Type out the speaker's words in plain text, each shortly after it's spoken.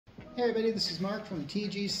Hey everybody, this is Mark from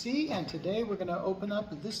TGC, and today we're going to open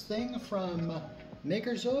up this thing from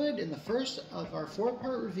Makerzoid in the first of our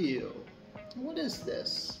 4-part review. What is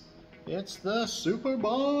this? It's the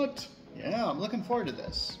SUPERBOT! Yeah, I'm looking forward to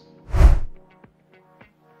this.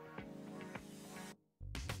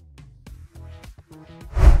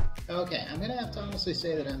 Okay, I'm going to have to honestly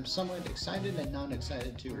say that I'm somewhat excited and not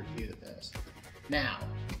excited to review this. Now,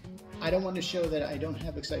 I don't want to show that I don't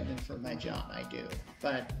have excitement for my job, I do.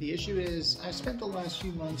 But the issue is, I spent the last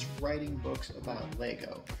few months writing books about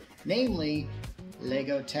Lego, namely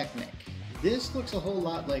Lego Technic. This looks a whole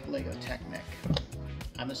lot like Lego Technic.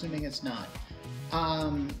 I'm assuming it's not.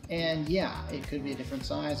 And yeah, it could be a different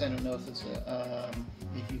size. I don't know if it's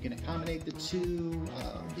if you can accommodate the two.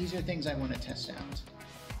 These are things I want to test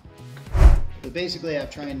out. But basically, I'm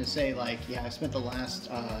trying to say, like, yeah, I spent the last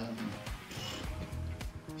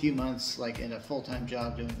few months like in a full-time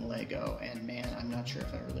job doing Lego, and man, I'm not sure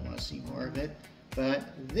if I really want to see more of it. But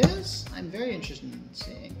this, I'm very interested in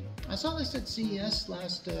seeing. I saw this at CES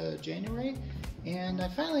last January, and I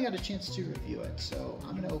finally got a chance to review it. So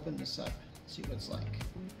I'm going to open this up, see what it's like.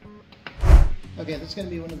 Okay, that's going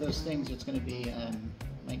to be one of those things that's going to be,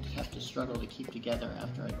 might have to struggle to keep together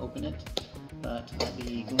after I open it, but I'll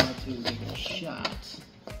be glad to give it a shot.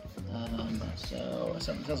 So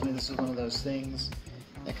something tells me this is one of those things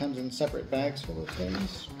that comes in separate bags full of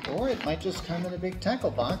things, or it might just come in a big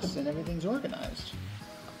tackle box and everything's organized.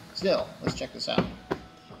 Still, let's check this out.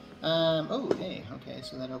 Oh, hey, okay,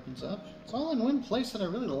 so that opens up. It's all in one place that I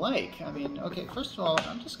really like. I mean, okay, first of all,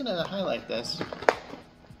 I'm just going to highlight this.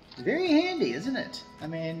 It's very handy, isn't it? I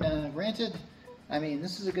mean, granted,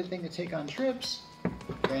 this is a good thing to take on trips.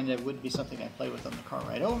 Granted, it would be something I play with on the car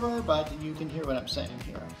ride over, but you can hear what I'm saying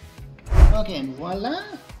here. Okay, and voila!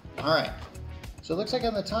 Alright. So it looks like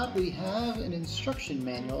on the top we have an instruction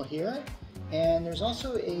manual here, and there's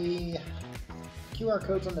also a QR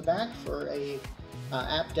codes on the back for a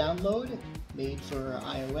app download made for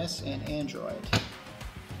iOS and Android.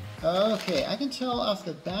 Okay, I can tell off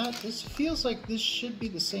the bat, this feels like this should be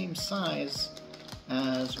the same size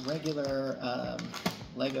as regular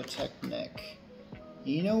Lego Technic.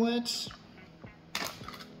 You know what?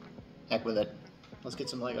 Heck with it. Let's get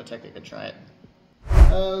some Lego Technic and try it.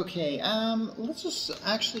 Okay, let's just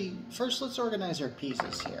actually, first let's organize our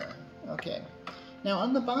pieces here. Okay, now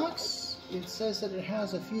on the box, it says that it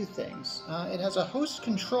has a few things. It has a host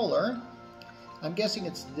controller. I'm guessing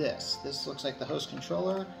it's this. This looks like the host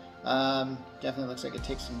controller. Definitely looks like it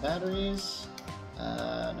takes some batteries.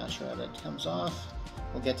 Not sure how that comes off.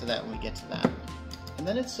 We'll get to that when we get to that. And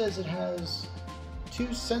then it says it has 2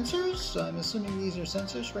 sensors, so I'm assuming these are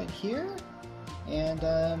sensors right here. And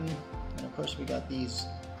of course we got these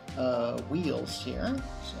wheels here.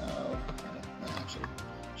 So, actually,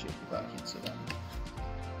 shoot, you probably can't see that.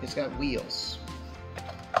 It's got wheels.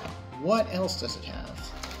 What else does it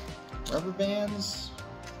have? Rubber bands,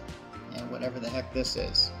 and whatever the heck this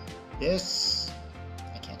is. This,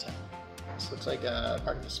 I can't tell. This looks like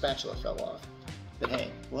part of the spatula fell off. But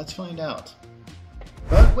hey, let's find out.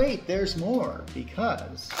 But wait, there's more,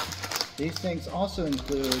 because these things also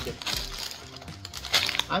include,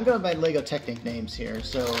 I'm going by Lego Technic names here,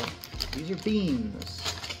 so these are beams.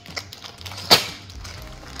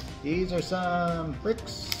 These are some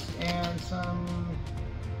bricks and some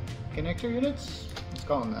connector units? Let's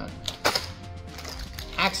call them that.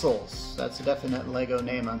 Axles. That's a definite Lego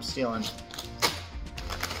name I'm stealing.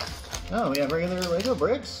 Oh, we have regular Lego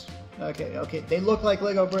bricks? Okay, okay. They look like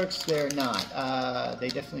Lego bricks. They're not. They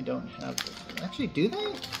definitely don't have... Actually, do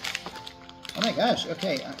they? Oh my gosh.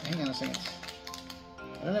 Okay, hang on a second.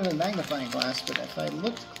 I don't have a magnifying glass, but if I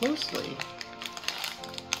looked closely...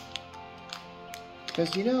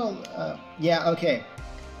 Because, you know... yeah, okay.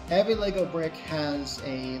 Every Lego brick has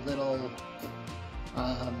a little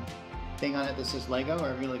thing on it that says Lego, or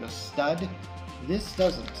every Lego stud. This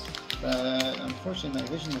doesn't. But unfortunately, my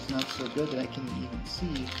vision is not so good that I can even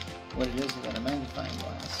see what it is without a magnifying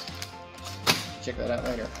glass. Check that out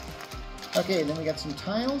later. Okay, then we got some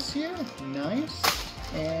tiles here. Nice.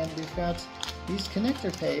 And we've got these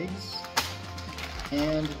connector pegs,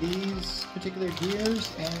 and these particular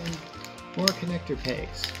gears, and more connector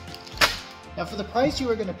pegs. Now for the price you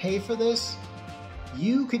were going to pay for this,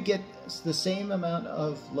 you could get the same amount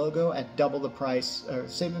of logo at double the price, or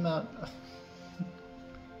same amount.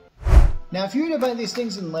 Now if you were to buy these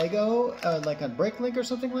things in Lego, like on BrickLink or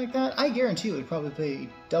something like that, I guarantee you would probably pay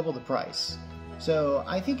double the price. So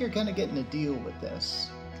I think you're kind of getting a deal with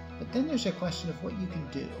this. But then there's a question of what you can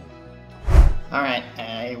do. Alright,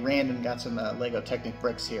 I random got some Lego Technic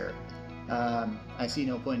bricks here. I see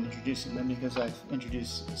no point in introducing them because I've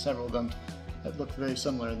introduced several of them that looked very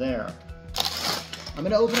similar there. I'm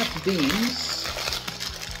going to open up the beams,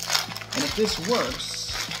 and if this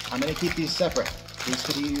works, I'm going to keep these separate. These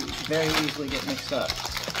could very easily get mixed up.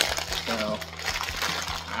 So,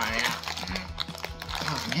 yeah.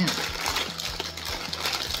 Oh man.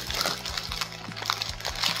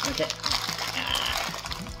 Okay.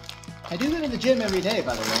 I do go to the gym every day,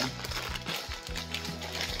 by the way.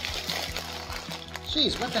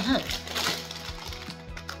 Jeez, what the heck?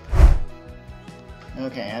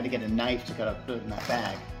 Okay, I had to get a knife to cut up in that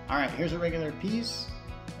bag. Alright, here's a regular piece.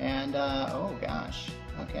 And, oh gosh.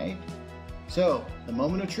 Okay. So, the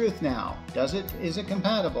moment of truth now. Is it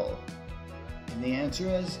compatible? And the answer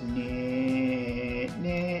is nay.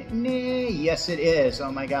 Yes, it is.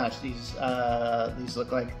 Oh my gosh, these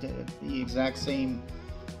look like the exact same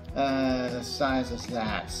size as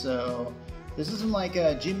that. So this isn't like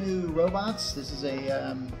Jimu Robots. This is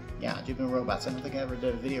a Jimu Robots. I don't think I ever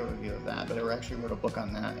did a video review of that, but I actually wrote a book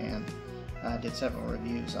on that and did several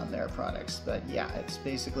reviews on their products. But yeah, it's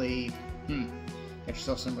basically get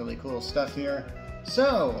yourself some really cool stuff here.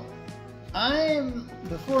 So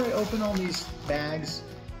before I open all these bags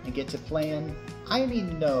and get to playing, I need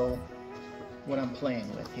to know what I'm playing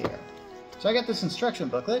with here. So I got this instruction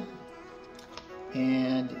booklet,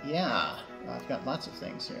 and yeah, I've got lots of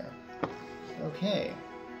things here. Okay,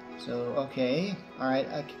 so alright,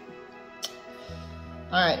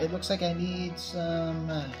 it looks like I need some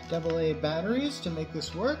AA batteries to make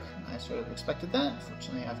this work. I sort of expected that.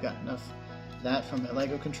 Fortunately, I've got enough of that from my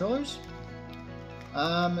Lego controllers.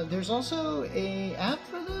 There's also an app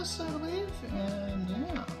for this, I believe, and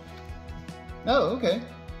yeah. Oh, okay.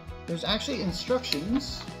 There's actually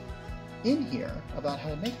instructions in here about how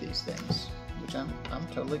to make these things, which I'm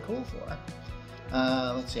totally cool for.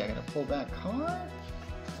 Let's see, I gotta pull that car,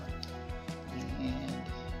 and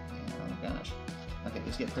oh gosh. Okay,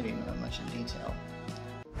 these get pretty much in detail.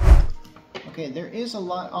 Okay, there is a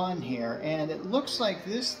lot on here, and it looks like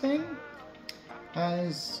this thing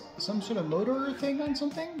has some sort of motor thing on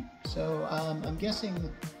something. So I'm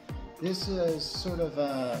guessing this is sort of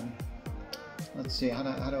let's see, how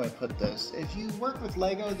do I put this? If you work with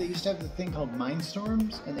Lego, they used to have the thing called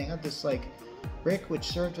Mindstorms, and they had this like brick which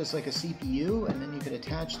served as like a CPU, and then you could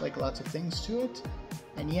attach like lots of things to it.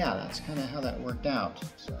 And yeah, that's kind of how that worked out.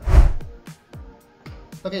 So.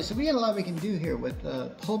 Okay, so we got a lot we can do here with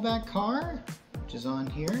the pullback car, which is on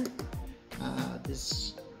here.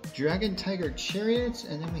 This Dragon Tiger Chariot,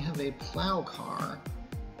 and then we have a plow car,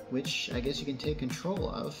 which I guess you can take control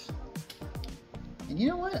of. And you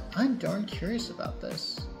know what? I'm darn curious about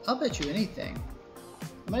this. I'll bet you anything.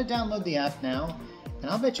 I'm going to download the app now, and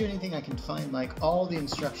I'll bet you anything I can find like all the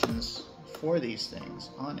instructions for these things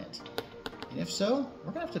on it. And if so,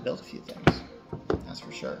 we're going to have to build a few things. That's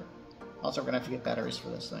for sure. Also, we're going to have to get batteries for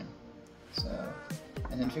this thing. So,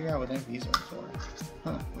 and then figure out what these are for.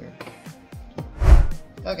 Huh, weird.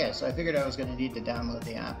 Okay, so I figured I was going to need to download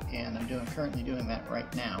the app, and I'm currently doing that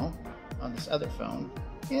right now on this other phone,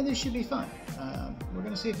 and this should be fun. We're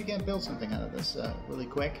going to see if we can build something out of this really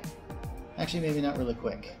quick. Actually, maybe not really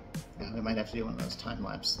quick. We might have to do one of those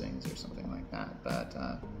time-lapse things or something like that, but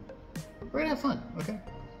we're going to have fun, okay?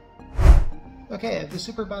 Okay, I have the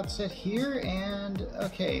SUPERBOT set here, and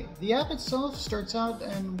okay, the app itself starts out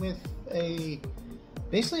and with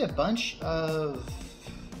basically a bunch of,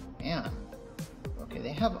 man, okay,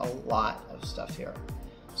 they have a lot of stuff here.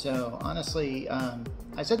 So honestly,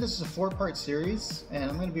 I said this is a 4-part series, and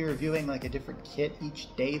I'm going to be reviewing like a different kit each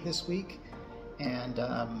day this week, and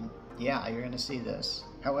yeah, you're going to see this.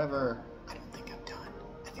 However, I don't think I'm done.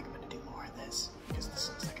 I think I'm going to do more of this, because this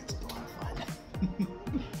looks like it's a lot of fun.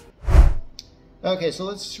 Okay, so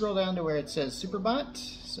let's scroll down to where it says SUPERBOT.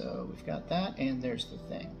 So we've got that, and there's the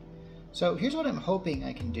thing. So here's what I'm hoping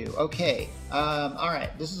I can do. Okay,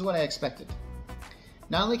 alright, this is what I expected.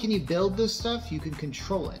 Not only can you build this stuff, you can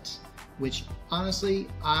control it, which honestly,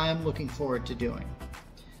 I'm looking forward to doing.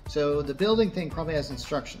 So the building thing probably has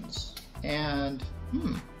instructions. And,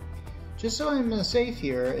 just so I'm safe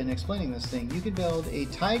here in explaining this thing, you can build a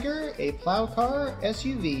tiger, a plow car,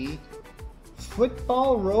 SUV,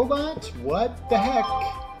 football robot, what the heck,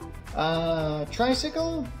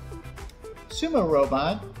 tricycle, sumo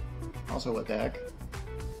robot, also what the heck,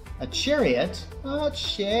 a chariot, the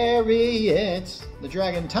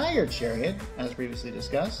Dragon Tiger Chariot, as previously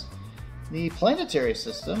discussed, the planetary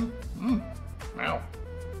system, wow,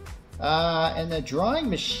 and the drawing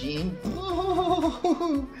machine,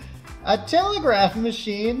 a telegraph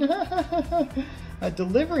machine, a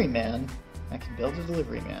delivery man, I can build a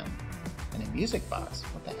delivery man, and a music box,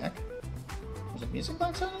 what the heck, there's a music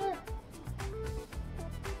box on there?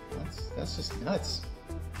 That's just nuts.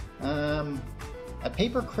 A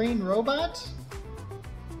paper crane robot?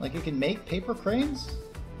 Like you can make paper cranes?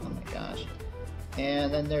 Oh my gosh.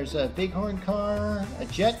 And then there's a bighorn car, a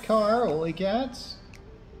jet car, holy cats.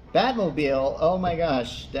 Batmobile, oh my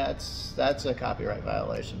gosh, that's a copyright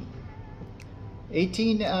violation.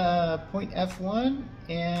 18 point F1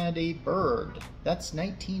 and a bird. That's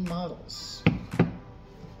 19 models.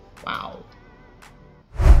 Wow.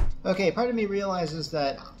 Okay, part of me realizes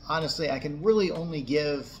that honestly I can really only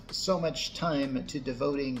give so much time to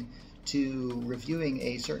devoting to reviewing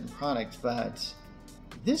a certain product, but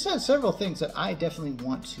this has several things that I definitely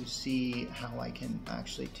want to see how I can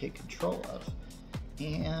actually take control of.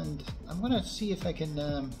 And I'm going to see if I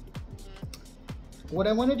can, what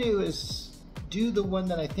I want to do is do the one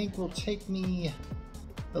that I think will take me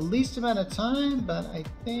the least amount of time, but I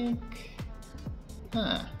think,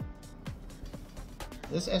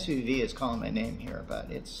 this SUV is calling my name here, but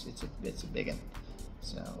it's a big one.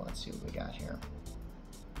 So let's see what we got here.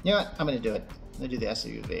 You know what, I'm going to do it. I'm going to do the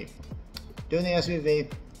SUV. Doing the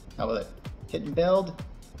SUV, how about it? Hit and build.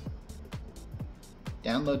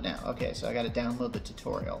 Download now. Okay, so I got to download the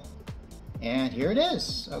tutorial. And here it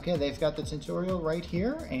is. Okay, they've got the tutorial right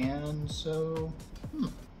here. And so,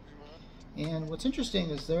 And what's interesting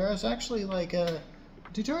is there's actually like a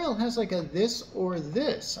tutorial has like a this or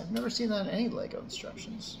this. I've never seen that in any LEGO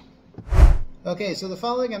instructions. Okay, so the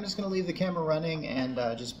following, I'm just going to leave the camera running and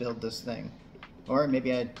just build this thing. Or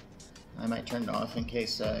maybe I might turn it off in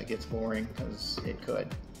case it gets boring, because it could.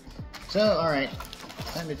 So, alright,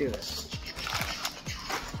 time to do this.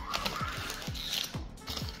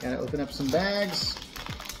 Gotta open up some bags.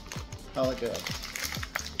 Call it good.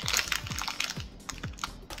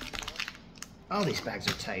 Oh, these bags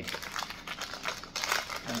are tight.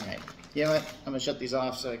 Alright, you know what? I'm gonna shut these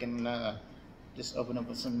off so I can just open up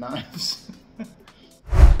with some knives.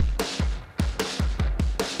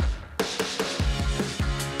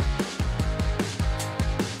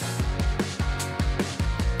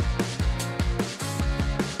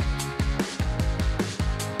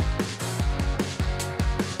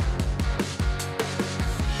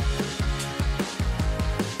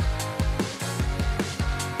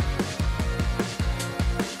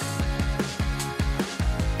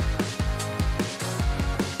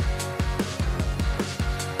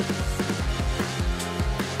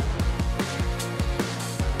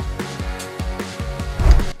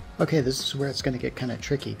 Okay, this is where it's going to get kind of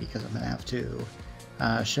tricky because I'm going to have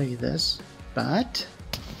to show you this, but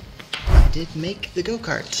I did make the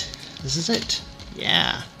go-kart. This is it.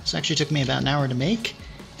 Yeah, this actually took me about an hour to make,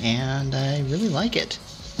 and I really like it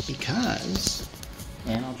because,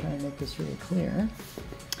 and I'll try and make this really clear,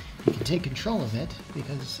 you can take control of it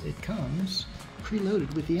because it comes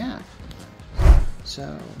preloaded with the app.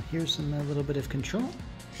 So here's some a little bit of control.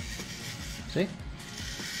 See?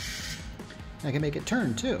 I can make it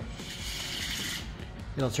turn too.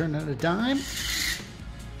 It'll turn on a dime,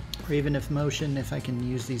 or even if motion, if I can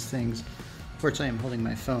use these things. Fortunately, I'm holding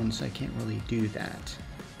my phone, so I can't really do that.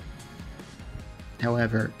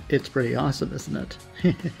 However, it's pretty awesome, isn't it?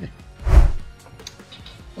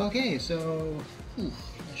 Okay, so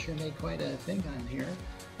I sure made quite a thing on here.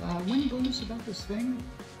 One bonus about this thing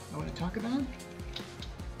I want to talk about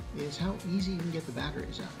is how easy you can get the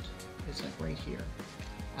batteries out. It's like right here.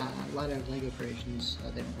 A lot of LEGO creations,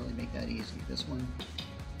 they don't really make that easy. This one,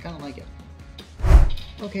 kind of like it.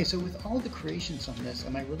 Okay, so with all the creations on this,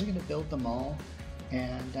 am I really going to build them all?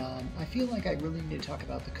 And I feel like I really need to talk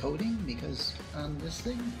about the coding, because on this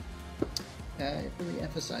thing, it really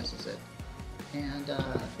emphasizes it. And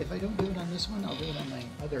if I don't do it on this one, I'll do it on my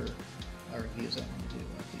other reviews I want to do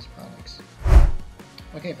of these products.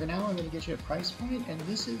 Okay, for now I'm going to get you a price point, and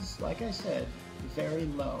this is, like I said, very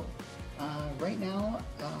low. Right now,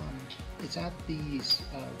 it's at the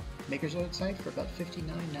Makerzoid site for about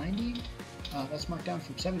 $59.90. That's marked down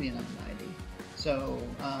from $79.90. So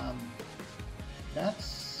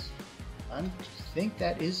I think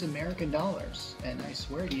that is American dollars. And I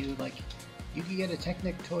swear to you, like, you could get a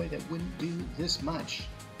Technic toy that wouldn't do this much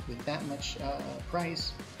with that much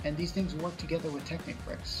price. And these things work together with Technic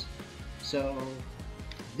bricks. So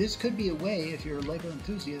this could be a way, if you're a LEGO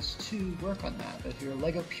enthusiast, to work on that. But if you're a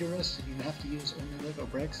LEGO purist and you have to use only LEGO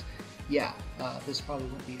bricks, yeah, this probably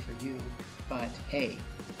won't be for you. But hey,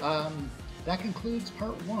 that concludes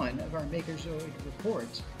part 1 of our Makerzoid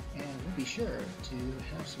report, and we'll be sure to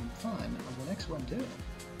have some fun on the next one too.